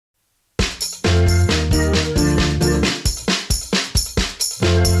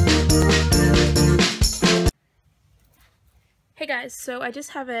guys, so I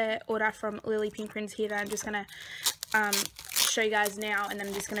just have an order from Lily Pink Prints here that I'm just going to show you guys now, and then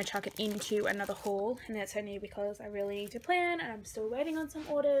I'm just going to chuck it into another haul, and that's only because I really need to plan and I'm still waiting on some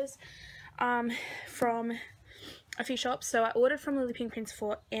orders from a few shops. So I ordered from Lily Pink Prints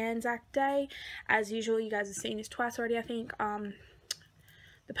for Anzac Day. As usual, you guys have seen this twice already, I think.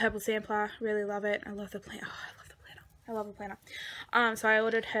 The purple sampler, really love it. I love the planner. Oh, I love the planner. I love the planner. So I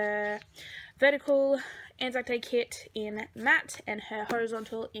ordered her vertical Anzac Day kit in matte and her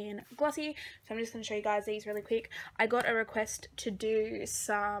horizontal in glossy. So I'm just going to show you guys these really quick. I got a request to do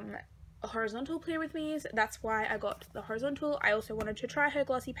some horizontal plan with me. That's why I got the horizontal. I also wanted to try her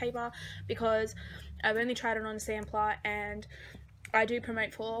glossy paper because I've only tried it on a sampler and I do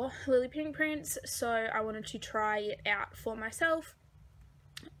promote for Lily Pink Prints, so I wanted to try it out for myself.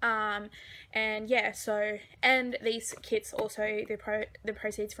 And yeah, so, and these kits also, the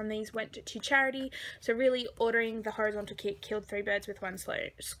proceeds from these went to charity. So really, ordering the horizontal kit killed 3 birds with one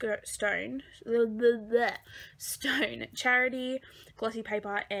stone. Charity, glossy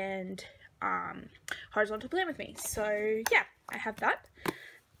paper, and horizontal plan with me. So yeah, I have that.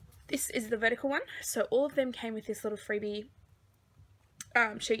 This is the vertical one. So all of them came with this little freebie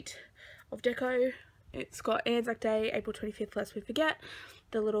sheet of deco. It's got Anzac Day, April 25th, lest we forget.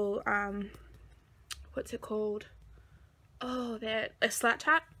 The little, what's it called? Oh, a slat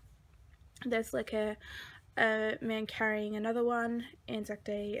tap. There's like a man carrying another one. Anzac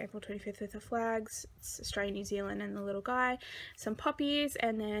Day, April 25th with the flags. It's Australia, New Zealand, and the little guy. Some poppies,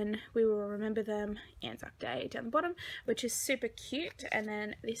 and then we will remember them, Anzac Day down the bottom, which is super cute. And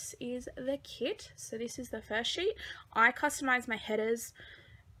then this is the kit. So this is the first sheet. I customized my headers.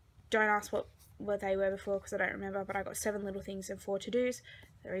 Don't ask what they were before because I don't remember, but I got 7 little things and 4 to-dos.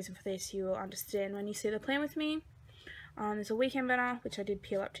 The reason for this you will understand when you see the plan with me. There's a weekend banner, which I did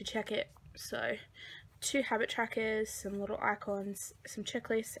peel up to check it. So 2 habit trackers, some little icons, some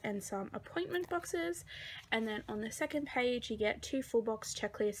checklists, and some appointment boxes. And then on the second page you get 2 full box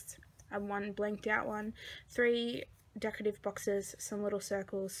checklists and 1 blanked out one, 3 decorative boxes, some little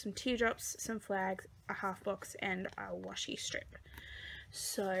circles, some teardrops, some flags, a half box, and a washi strip.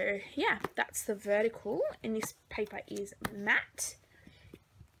 So yeah, that's the vertical, and this paper is matte.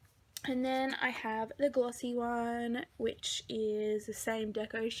 And then I have the glossy one, which is the same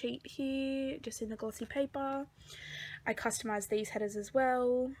deco sheet here, just in the glossy paper. I customized these headers as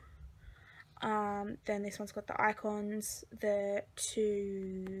well. Then this one's got the icons, the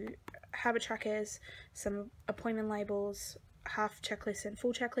 2 habit trackers, some appointment labels, half checklist and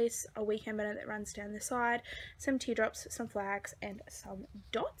full checklist, a weekend banner that runs down the side, some teardrops, some flags, and some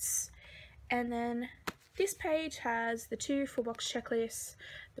dots. And then this page has the 2 full box checklists,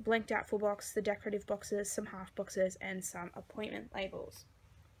 the blanked out full box, the decorative boxes, some half boxes, and some appointment labels.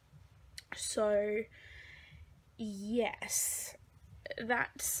 So yes,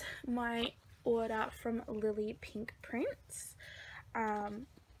 that's my order from Lily Pink Prints.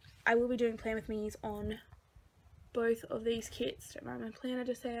 I will be doing plan with me's on both of these kits. Don't mind my planner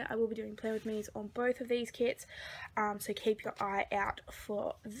just there. I will be doing plan with me's on both of these kits, so keep your eye out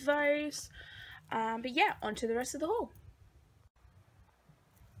for those. But yeah, on to the rest of the haul.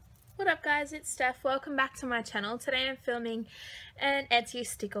 What up guys, it's Steph. Welcome back to my channel. Today I'm filming an Etsy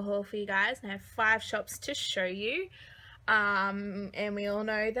sticker haul for you guys, and I have 5 shops to show you. And we all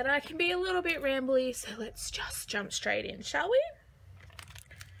know that I can be a little bit rambly, so let's just jump straight in, shall we?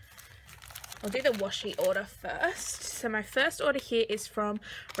 I'll do the washi order first. So my first order here is from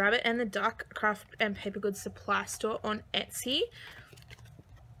Rabbit and the Duck Craft and Paper Goods Supply Store on Etsy.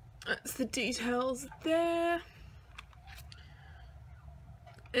 That's the details there.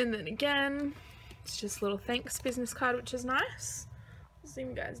 And then again, it's just a little thanks business card, which is nice. Zoom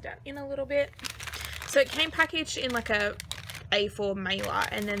you guys down in a little bit. So it came packaged in like a A4 mailer,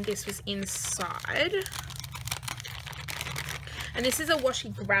 and then this was inside. And this is a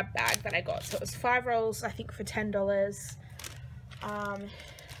washi grab bag that I got. So it was 5 rolls, I think, for $10. $10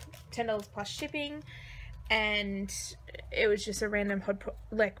 plus shipping. And it was just a random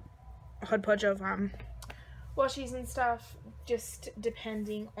hodgepodge of washies and stuff, just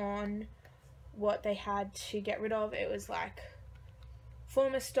depending on what they had to get rid of. It was like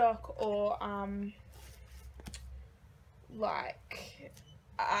former stock or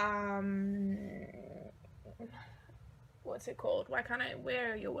what's it called? Why can't I,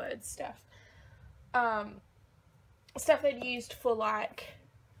 where are your words, Steph? Stuff they'd used for like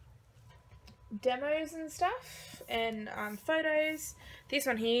demos and stuff, and photos. This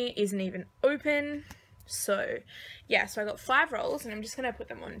one here isn't even open. So yeah, so I got 5 rolls, and I'm just gonna put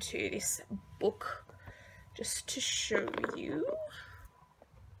them onto this book just to show you.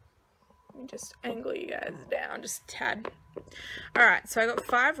 Let me just angle you guys down just a tad. Alright, so I got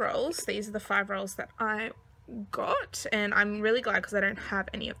 5 rolls. These are the 5 rolls that I got, and I'm really glad because I don't have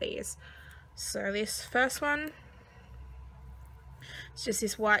any of these. So this first one, it's just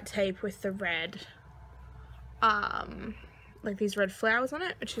this white tape with the red, like these red flowers on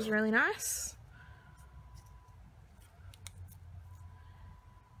it, which is really nice.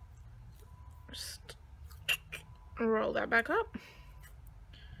 Just roll that back up.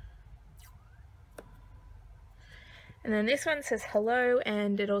 And then this one says hello,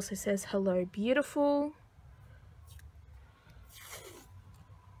 and it also says hello beautiful.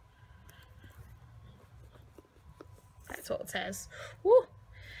 That's all it says. Woo!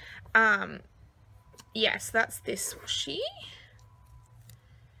 Yes, that's this washi.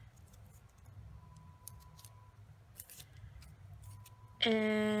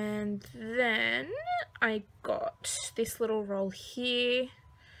 And then I got this little roll here,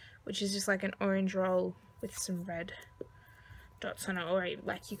 which is just like an orange roll with some red dots on it, or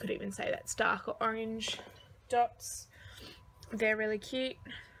like you could even say that's darker orange dots. They're really cute.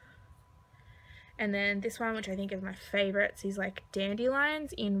 And then this one, which I think is my favourite, is like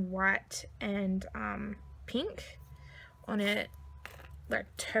dandelions in white and pink on a like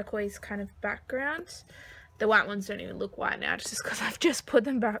turquoise kind of background. The white ones don't even look white now, just because I've just put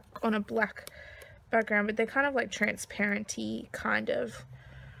them back on a black background, but they're kind of like transparent-y kind of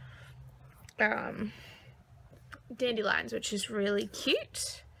dandelions, which is really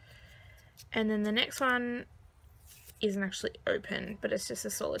cute. And then the next one isn't actually open, but it's just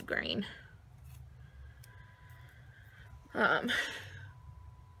a solid green. Yeah,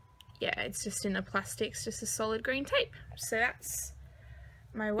 it's just in the plastics, just a solid green tape. So that's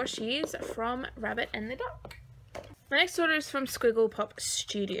my washies from Rabbit and the Dog. My next order is from Squiggle Pop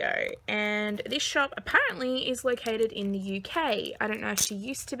Studio, and this shop apparently is located in the UK. I don't know if she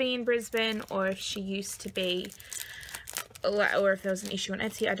used to be in Brisbane, or if she used to be, or if there was an issue on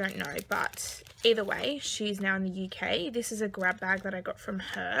Etsy, I don't know, but either way, she's now in the UK. This is a grab bag that I got from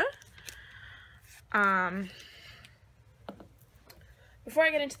her. Before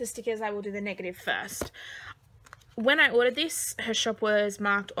I get into the stickers, I will do the negative first. When I ordered this, her shop was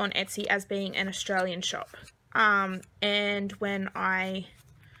marked on Etsy as being an Australian shop. And when I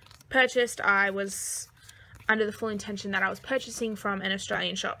purchased, I was under the full intention that I was purchasing from an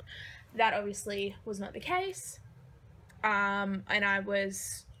Australian shop. That obviously was not the case. And I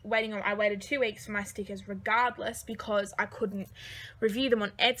waited 2 weeks for my stickers regardless, because I couldn't review them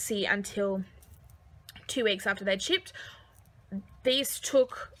on Etsy until 2 weeks after they'd shipped. These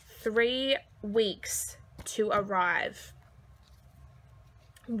took 3 weeks to arrive.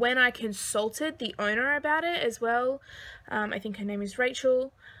 When I consulted the owner about it as well, I think her name is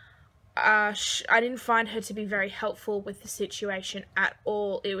Rachel, I didn't find her to be very helpful with the situation at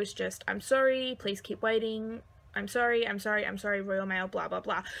all. It was just, I'm sorry, please keep waiting, I'm sorry, Royal Mail, blah blah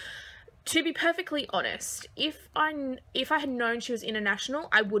blah. To be perfectly honest, if I had known she was international,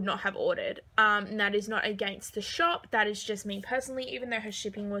 I would not have ordered. And that is not against the shop, that is just me personally. Even though her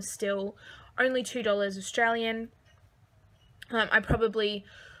shipping was still only $2 Australian, I probably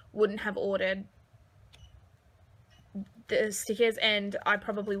wouldn't have ordered the stickers, and I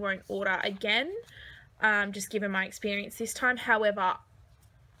probably won't order again, just given my experience this time. However,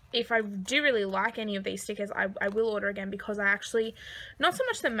 if I do really like any of these stickers, I will order again, because I actually, not so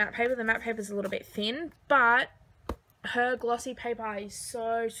much the matte paper is a little bit thin, but her glossy paper is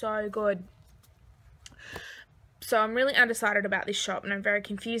so good. So I'm really undecided about this shop, and I'm very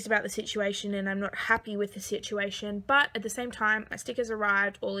confused about the situation, and I'm not happy with the situation, but at the same time, my stickers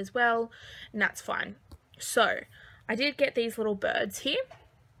arrived, all is well, and that's fine. So I did get these little birds here.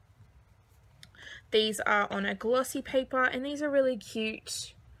 These are on a glossy paper, and these are really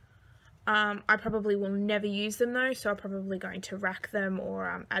cute. I probably will never use them though, so I'm probably going to rack them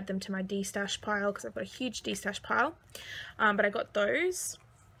or add them to my de-stash pile, because I've got a huge de-stash pile. But I got those.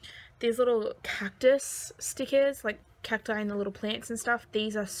 These little cactus stickers, like cacti and the little plants and stuff,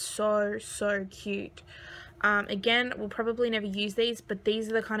 these are so cute. Again, we'll probably never use these, but these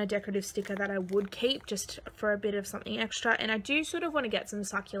are the kind of decorative sticker that I would keep just for a bit of something extra. And I do sort of want to get some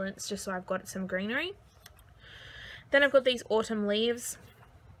succulents just so I've got some greenery. Then I've got these autumn leaves.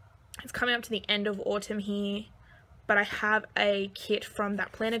 It's coming up to the end of autumn here, but I have a kit from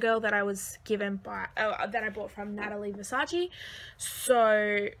that planner girl that I was given by, that I bought from Natalie Versace,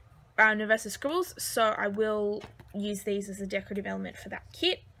 so Nervous Scribbles, so I will use these as a decorative element for that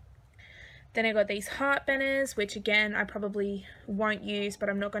kit. Then I got these heart banners, which again I probably won't use, but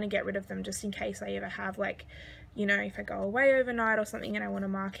I'm not going to get rid of them just in case I ever have, like, you know, if I go away overnight or something and I want to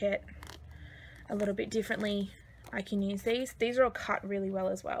mark it a little bit differently, I can use these. These are all cut really well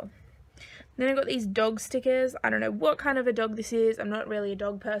as well. Then I got these dog stickers. I don't know what kind of a dog this is. I'm not really a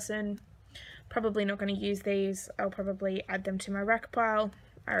dog person. Probably not going to use these. I'll probably add them to my rack pile.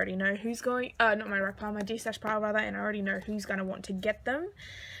 I already know who's going, not my rack pile, my de-stash pile rather, and I already know who's going to want to get them.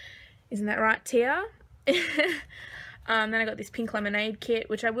 Isn't that right, Tia? Then I got this pink lemonade kit,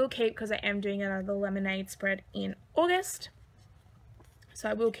 which I will keep because I am doing another lemonade spread in August. So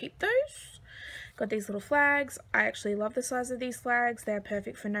I will keep those. Got these little flags. I actually love the size of these flags. They're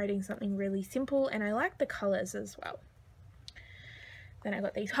perfect for noting something really simple, and I like the colours as well. Then I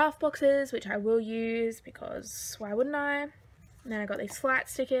got these half boxes, which I will use because why wouldn't I? And then I got these flight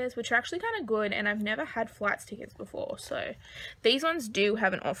stickers, which are actually kind of good, and I've never had flight stickers before. So these ones do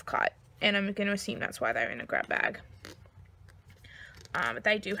have an off-cut, and I'm going to assume that's why they're in a grab bag. But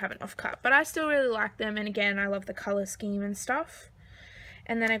they do have an off-cut, but I still really like them, and again, I love the colour scheme and stuff.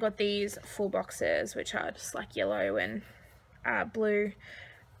 And then I got these full boxes, which are just like yellow and blue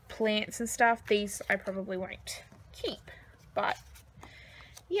plants and stuff. These I probably won't keep, but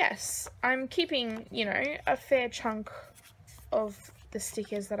yes, I'm keeping, you know, a fair chunk of the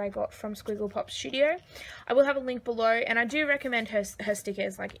stickers that I got from Squiggle Pop Studio. I will have a link below, and I do recommend her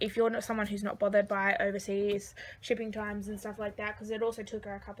stickers, like if you're not someone who's not bothered by overseas shipping times and stuff like that, because it also took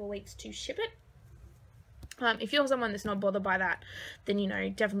her a couple of weeks to ship it. If you're someone that's not bothered by that, then, you know,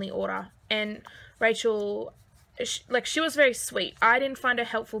 definitely order. And Rachel, she was very sweet. I didn't find her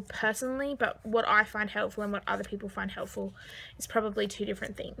helpful personally, but what I find helpful and what other people find helpful is probably two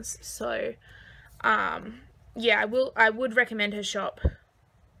different things. So, yeah, I would recommend her shop.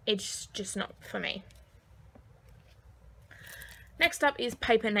 It's just not for me. Next up is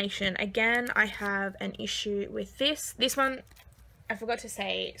Paper Nation. Again, I have an issue with this. This one, I forgot to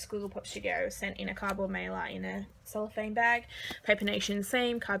say, Squiggle Pop Studio was sent in a cardboard mailer in a cellophane bag. Paper Nation,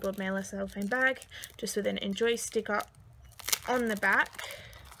 same, cardboard mailer, cellophane bag, just with an Enjoy sticker on the back.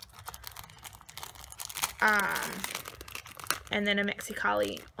 And then a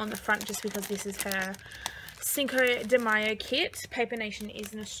Mexicali on the front, just because this is her Cinco de Mayo kit. Paper Nation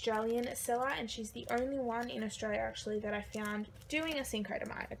is an Australian seller, and she's the only one in Australia actually that I found doing a Cinco de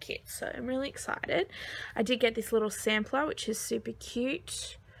Mayo kit, so I'm really excited. I did get this little sampler, which is super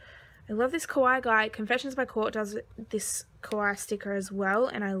cute. I love this kawaii guy. Confessions by Court does this kawaii sticker as well,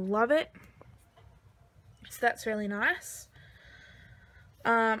 and I love it, so that's really nice.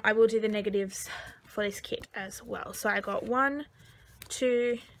 I will do the negatives for this kit as well. So I got 1,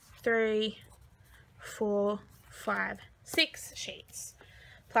 2, 3, 4, 5, 6 sheets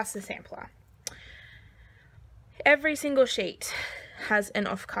plus the sampler. Every single sheet has an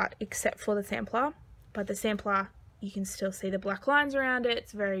offcut except for the sampler, but the sampler, you can still see the black lines around it.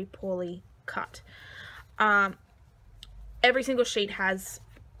 It's very poorly cut. Every single sheet has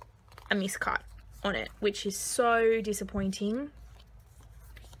a miscut on it, which is so disappointing.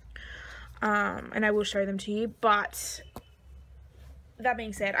 And I will show them to you, but that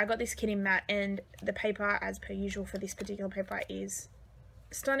being said, I got this kit in matte, and the paper, as per usual for this particular paper, is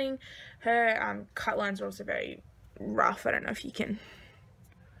stunning. Her cut lines are also very rough. I don't know if you can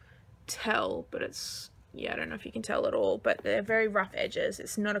tell, but it's, yeah, I don't know if you can tell at all, but they're very rough edges.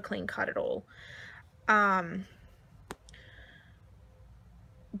 It's not a clean cut at all.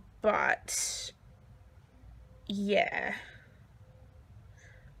 But yeah.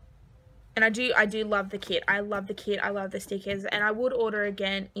 And I do love the kit. I love the kit. I love the stickers. And I would order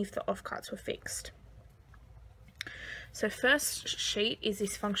again if the offcuts were fixed. So first sheet is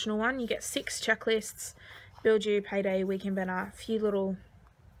this functional one. You get 6 checklists. Build you, payday, weekend banner, a few little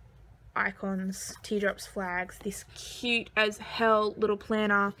icons, teardrops, flags, this cute as hell little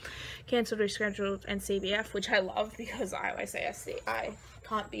planner, cancelled, rescheduled, and CBF, which I love because I always say I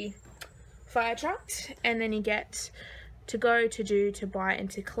can't be fire trucked. And then you get to go, to do, to buy, and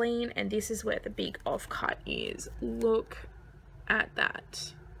to clean, and this is where the big offcut is. Look at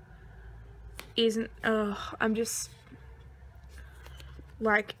that. I'm just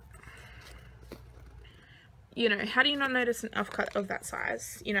like, you know, how do you not notice an offcut of that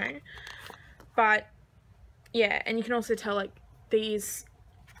size, you know? But yeah, and you can also tell, like, these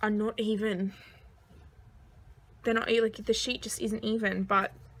are not even. They're not, like, the sheet just isn't even,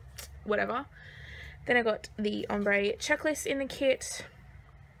 but whatever. Then I got the ombre checklist in the kit,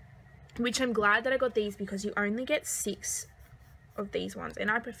 which I'm glad that I got these because you only get 6 of these ones, and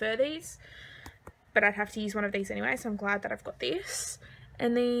I prefer these, but I'd have to use one of these anyway, so I'm glad that I've got this.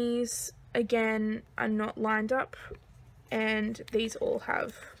 And these, again, are not lined up, and these all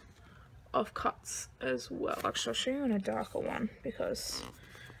have offcuts as well. Actually, I'll show you on a darker one because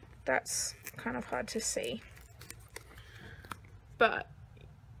that's kind of hard to see. But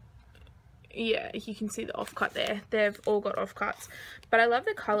yeah, you can see the offcut there. They've all got offcuts, but I love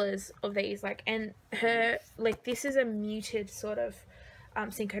the colors of these. Like, and her, like, this is a muted sort of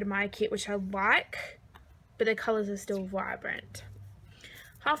Cinco de Mayo kit, which I like, but the colors are still vibrant.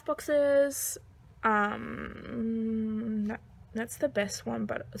 Half boxes. That's the best one,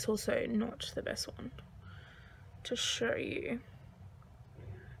 but it's also not the best one to show you.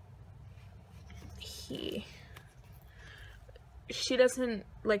 Here, she doesn't,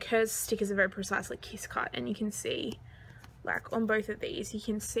 like, her stickers are very precisely kiss cut, and you can see, like, on both of these, you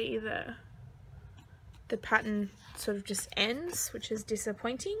can see the pattern sort of just ends, which is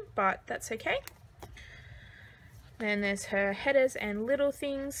disappointing, but that's okay. Then there's her headers and little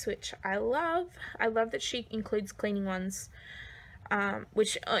things, which I love. I love that she includes cleaning ones,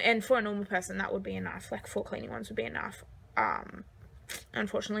 which, and for a normal person that would be enough, like 4 cleaning ones would be enough.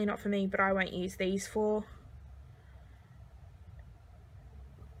 Unfortunately not for me, but I won't use these for,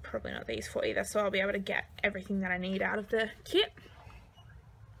 probably not these for either, so I'll be able to get everything that I need out of the kit.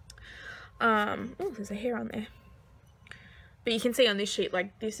 Oh, there's a hair on there. But you can see on this sheet,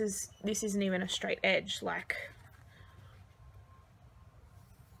 like, this isn't even a straight edge, like,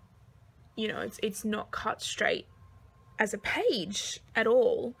 you know, it's not cut straight as a page at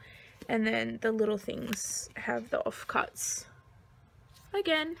all. And then the little things have the offcuts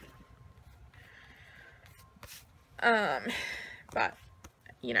again. But,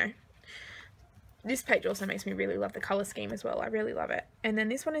 you know, this page also makes me really love the color scheme as well. I really love it. And then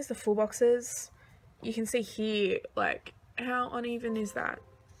this one is the full boxes. You can see here, like, how uneven is that?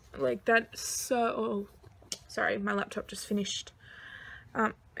 Like, that's so, oh, sorry, my laptop just finished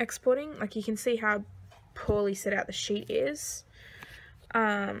exporting. Like, you can see how poorly set out the sheet is.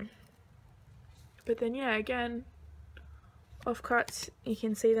 But then, yeah, again, offcuts, you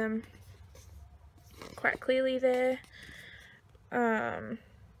can see them quite clearly there.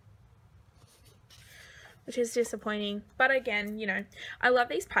 Which is disappointing, but again, you know, I love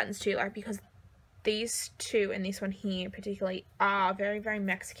these patterns too, like, because these two and this one here particularly are very, very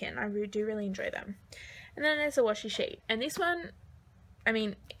Mexican. I do really enjoy them. And then there's a washi sheet, and this one, I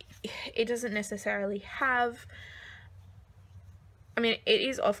mean, it doesn't necessarily have, I mean, it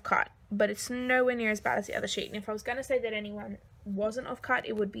is off-cut, but it's nowhere near as bad as the other sheet. And if I was going to say that anyone wasn't off-cut,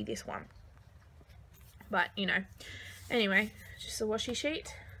 it would be this one. But, you know, anyway, just a washi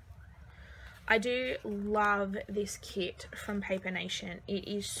sheet. I do love this kit from Paper Nation. It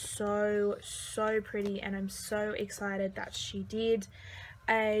is so, so pretty, and I'm so excited that she did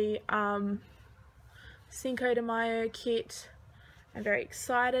a Cinco de Mayo kit. I'm very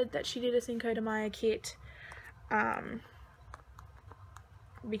excited that she did a Cinco de Mayo kit,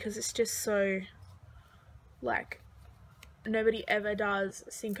 because it's just so, like, nobody ever does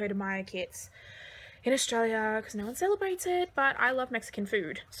Cinco de Mayo kits in Australia because no one celebrates it, but I love Mexican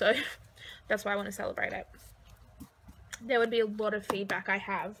food, so that's why I want to celebrate it. There would be a lot of feedback I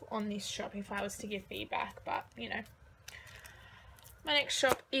have on this shop if I was to give feedback, but, you know. My next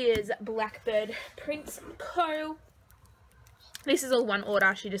shop is Blackbird Prints Co. This is all one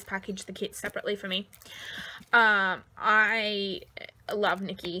order. She just packaged the kit separately for me. I love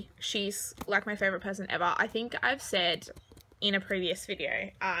Nikki. She's, like, my favorite person ever. I think I've said in a previous video,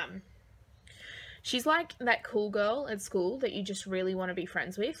 she's like that cool girl at school that you just really want to be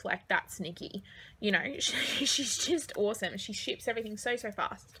friends with. Like, that's Nikki. You know, she's just awesome. She ships everything so, so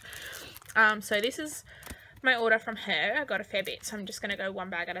fast. So this is my order from her. I got a fair bit, so I'm just going to go one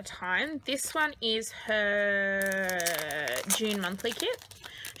bag at a time. This one is her June monthly kit.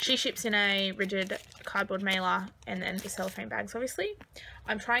 She ships in a rigid cardboard mailer and then the cellophane bags, obviously.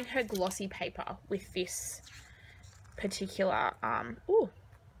 I'm trying her glossy paper with this particular,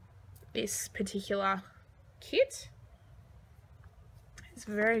 this particular kit. It's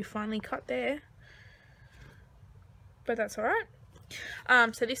very finely cut there, but that's alright.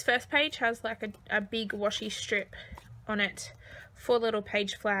 So this first page has like a big washi strip on it, 4 little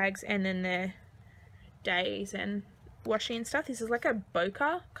page flags, and then the days and washi and stuff. This is like a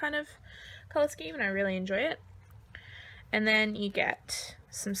bokeh kind of colour scheme, and I really enjoy it. And then you get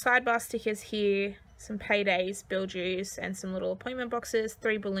some sidebar stickers here, some paydays, bill dues, and some little appointment boxes,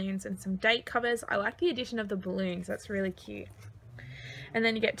 3 balloons, and some date covers. I like the addition of the balloons, that's really cute. And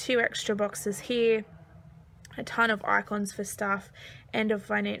then you get 2 extra boxes here, a ton of icons for stuff, end of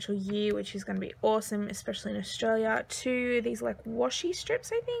financial year, which is going to be awesome, especially in Australia. 2 these like washi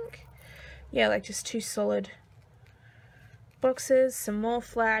strips, I think. Yeah, like just 2 solid boxes, some more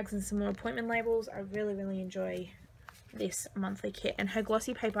flags, and some more appointment labels. I really, really enjoy this monthly kit, and her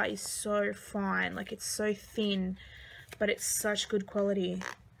glossy paper is so fine, like it's so thin, but it's such good quality.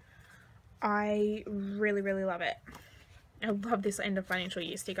 I really, really love it. I love this end of financial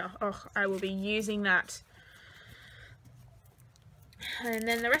year sticker. Oh, I will be using that. And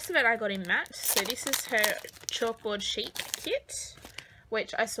then the rest of it I got in matte. So this is her chalkboard sheet kit,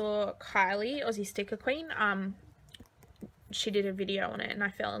 which I saw Kylie, Aussie Sticker Queen, she did a video on it and I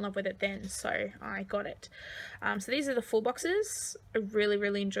fell in love with it then, so I got it. So these are the full boxes. I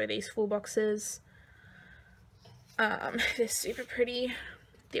really enjoy these full boxes. They're super pretty.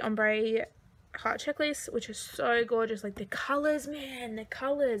 The ombre heart checklist, which is so gorgeous. Like the colors, man, the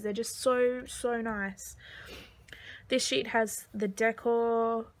colors, they're just so nice. This sheet has the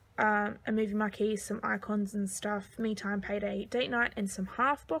decor, a movie marquee, some icons and stuff, me time, payday, date night, and some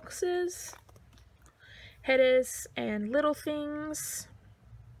half boxes. Headers and little things,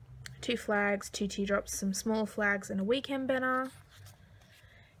 2 flags, 2 teardrops, some small flags, and a weekend banner,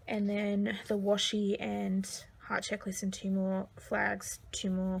 and then the washi and heart checklist and 2 more flags,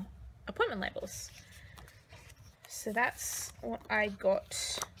 2 more appointment labels. So that's what I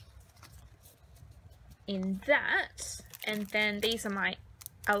got in that. And then these are my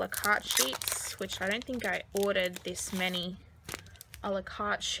a la carte sheets, which I don't think I ordered this many a la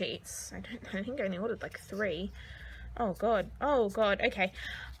carte sheets. I think I only ordered like 3. Oh god, okay.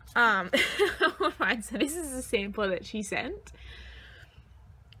 Alright, so this is a sampler that she sent,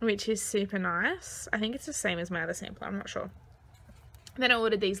 which is super nice. I think it's the same as my other sampler, I'm not sure. Then I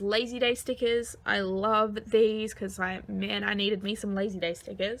ordered these Lazy Day stickers. I love these because I needed me some Lazy Day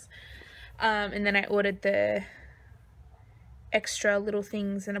stickers. And then I ordered the extra little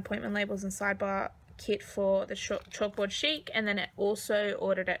things and appointment labels and sidebar kit for the chalkboard chic, and then I also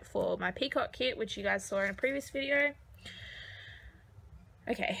ordered it for my peacock kit, which you guys saw in a previous video.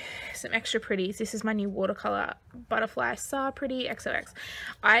 Okay, some extra pretties. This is my new watercolor butterfly Star Pretty XOX.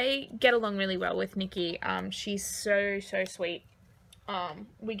 I get along really well with Nikki. She's so sweet.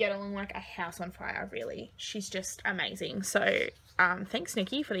 We get along like a house on fire, really. She's just amazing. So thanks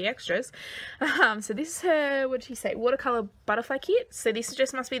Nikki for the extras. So this is her, what did she say, watercolor butterfly kit. So this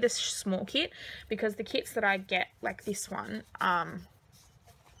just must be the small kit, because the kits that I get, like this one,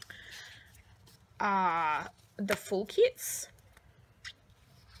 are the full kits,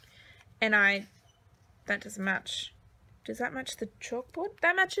 and that doesn't match. Does that match the chalkboard?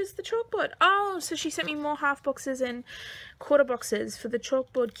 That matches the chalkboard. Oh, so she sent me more half boxes and quarter boxes for the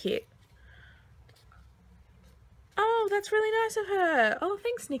chalkboard kit. Oh, that's really nice of her. Oh,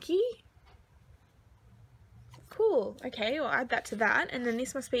 thanks, Nikki. Cool. Okay, I'll add that to that. And then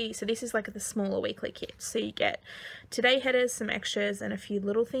this must be, so this is like the smaller weekly kit. So you get today headers, some extras, and a few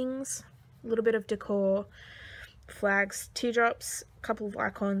little things. A little bit of decor, flags, teardrops, couple of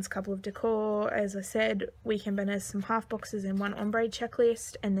icons, couple of decor, as I said, weekend banners, some half boxes, and 1 ombre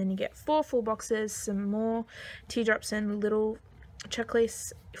checklist. And then you get 4 full boxes, some more teardrops and little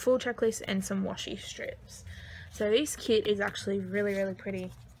checklists, full checklist, and some washi strips. So this kit is actually really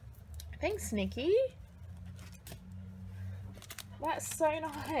pretty. Thanks, Nikki. That's so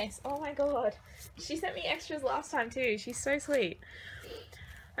nice. Oh my god. She sent me extras last time too. She's so sweet.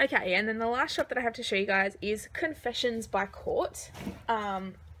 Okay, and then the last shop that I have to show you guys is Confessions by Court.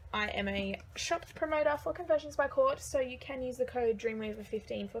 I am a shop promoter for Confessions by Court, so you can use the code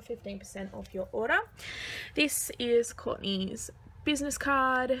Dreamweaver15 for 15% off your order. This is Courtney's business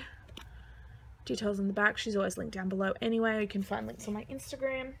card. Details on the back. She's always linked down below anyway. You can find links on my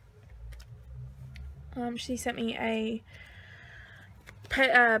Instagram. She sent me a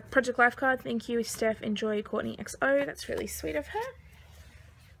Project Life card. Thank you, Steph. Enjoy, Courtney XO. That's really sweet of her.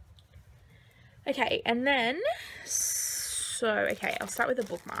 Okay, and then, okay, I'll start with the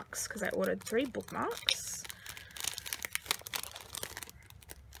bookmarks, because I ordered 3 bookmarks.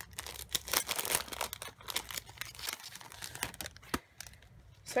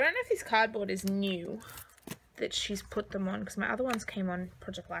 So I don't know if this cardboard is new that she's put them on, because my other ones came on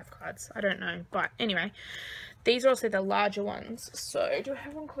Project Life cards. I don't know, but anyway, these are also the larger ones. So do I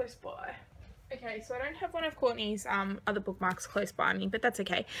have one close by? Okay, so I don't have one of Courtney's other bookmarks close by me, but that's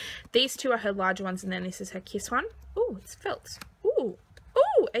okay. These 2 are her larger ones, and then this is her Kiss one. Oh, it's felt. Ooh,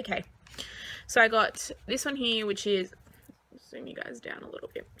 okay. So I got this one here, which is, zoom you guys down a little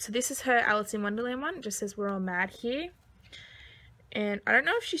bit. So this is her Alice in Wonderland one. It just says we're all mad here. And I don't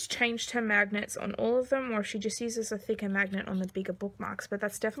know if she's changed her magnets on all of them, or if she just uses a thicker magnet on the bigger bookmarks, but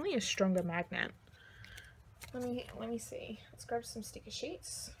that's definitely a stronger magnet. Let me see. Let's grab some sticker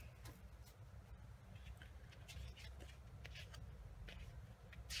sheets.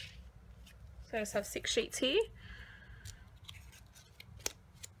 So I just have 6 sheets here.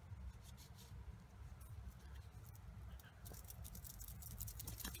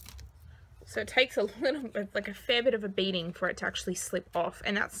 So it takes a little bit, like a fair bit of a beating for it to actually slip off,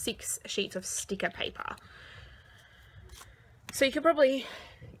 and that's 6 sheets of sticker paper. So you could probably,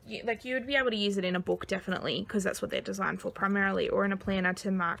 like, you would be able to use it in a book definitely, because that's what they're designed for primarily, or in a planner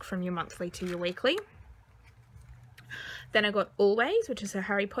to mark from your monthly to your weekly. Then I got Always, which is a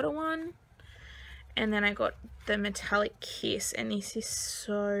Harry Potter one. And then I got the Metallic Kiss, and this is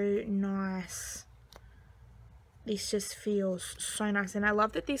so nice. This just feels so nice, and I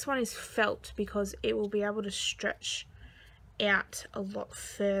love that this one is felt because it will be able to stretch out a lot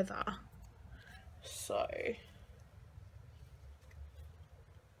further. So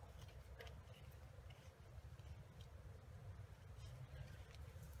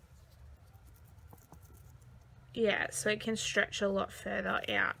yeah, so it can stretch a lot further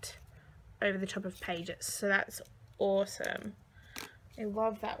out over the top of pages, so that's awesome. I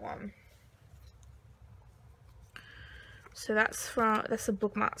love that one. So that's the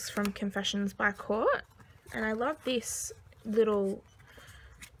bookmarks from Confessions by Court, and I love this little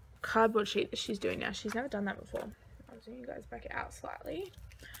cardboard sheet that she's doing now. She's never done that before. I'll zoom you guys back out slightly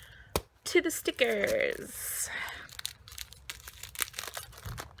to the stickers.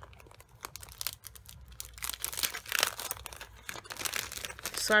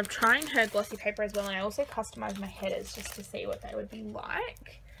 So I'm trying her glossy paper as well, and I also customized my headers just to see what they would be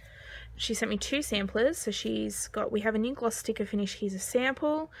like. She sent me 2 samplers, so we have a new gloss sticker finish. Here's a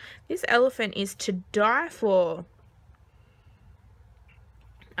sample. This elephant is to die for.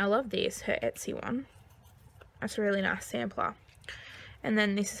 I love this, her Etsy one. That's a really nice sampler. And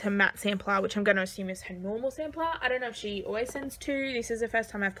then this is her matte sampler, which I'm going to assume is her normal sampler. I don't know if she always sends 2. This is the first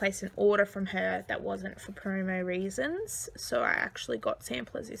time I've placed an order from her that wasn't for promo reasons. So I actually got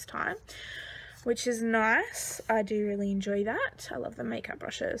samplers this time, which is nice. I do really enjoy that. I love the makeup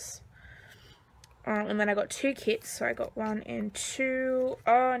brushes. And then I got 2 kits, so I got 1 and 2.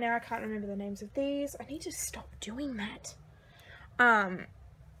 Oh, now I can't remember the names of these. I need to stop doing that.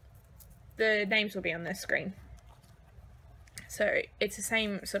 The names will be on the screen. So it's the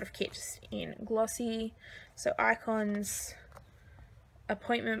same sort of kit, just in glossy. So icons,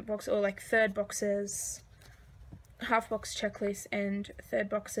 appointment box, or like third boxes, half box checklist, and third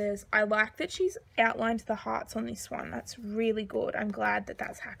boxes. I like that she's outlined the hearts on this one. That's really good. I'm glad that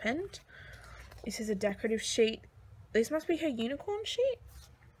that's happened. This is a decorative sheet. This must be her unicorn sheet.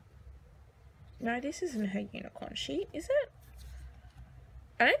 No, this isn't her unicorn sheet, is it?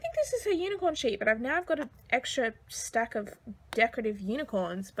 I don't think this is her unicorn sheet, but I've got an extra stack of decorative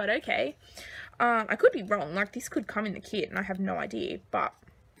unicorns, but okay. I could be wrong, like this could come in the kit and I have no idea, but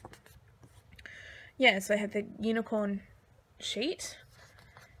yeah, so I have the unicorn sheet.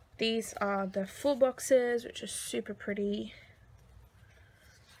 These are the full boxes, which are super pretty.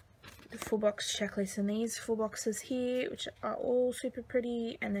 The full box checklist, and these full boxes here, which are all super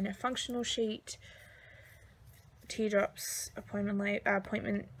pretty, and then a functional sheet, teardrops, appointment,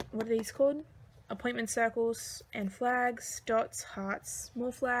 what are these called? Appointment circles and flags, dots, hearts,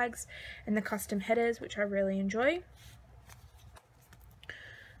 more flags, and the custom headers, which I really enjoy.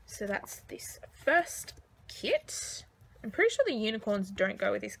 So that's this first kit. I'm pretty sure the unicorns don't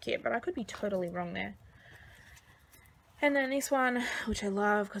go with this kit, but I could be totally wrong there. And then this one, which I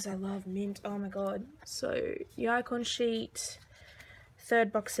love because I love mint. Oh my god. So the icon sheet,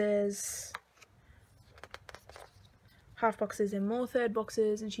 third boxes, half boxes, and more third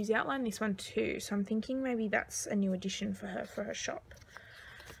boxes. And she's outlined this one too. So I'm thinking maybe that's a new addition for her shop.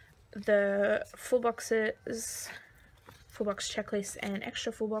 The full boxes, full box checklist and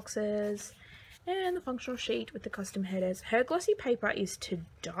extra full boxes. And the functional sheet with the custom headers. Her glossy paper is to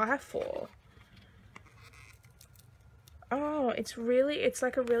die for. Oh, it's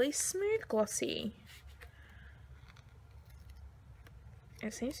like a really smooth glossy.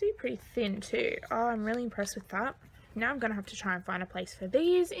 It seems to be pretty thin too. Oh, I'm really impressed with that. Now I'm going to have to try and find a place for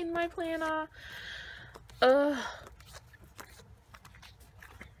these in my planner. So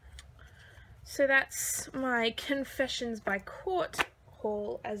that's my Confessions by Court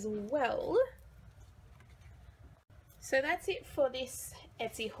haul as well. So that's it for this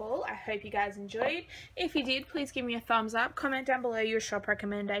Etsy haul. I hope you guys enjoyed. If you did, please give me a thumbs up. Comment down below your shop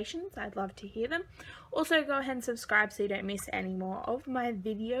recommendations. I'd love to hear them. Also, go ahead and subscribe so you don't miss any more of my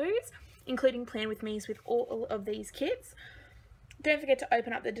videos, including Plan With Me's with all of these kits. Don't forget to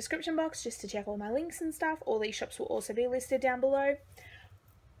open up the description box just to check all my links and stuff. All these shops will also be listed down below.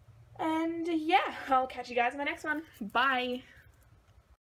 And yeah, I'll catch you guys in my next one. Bye!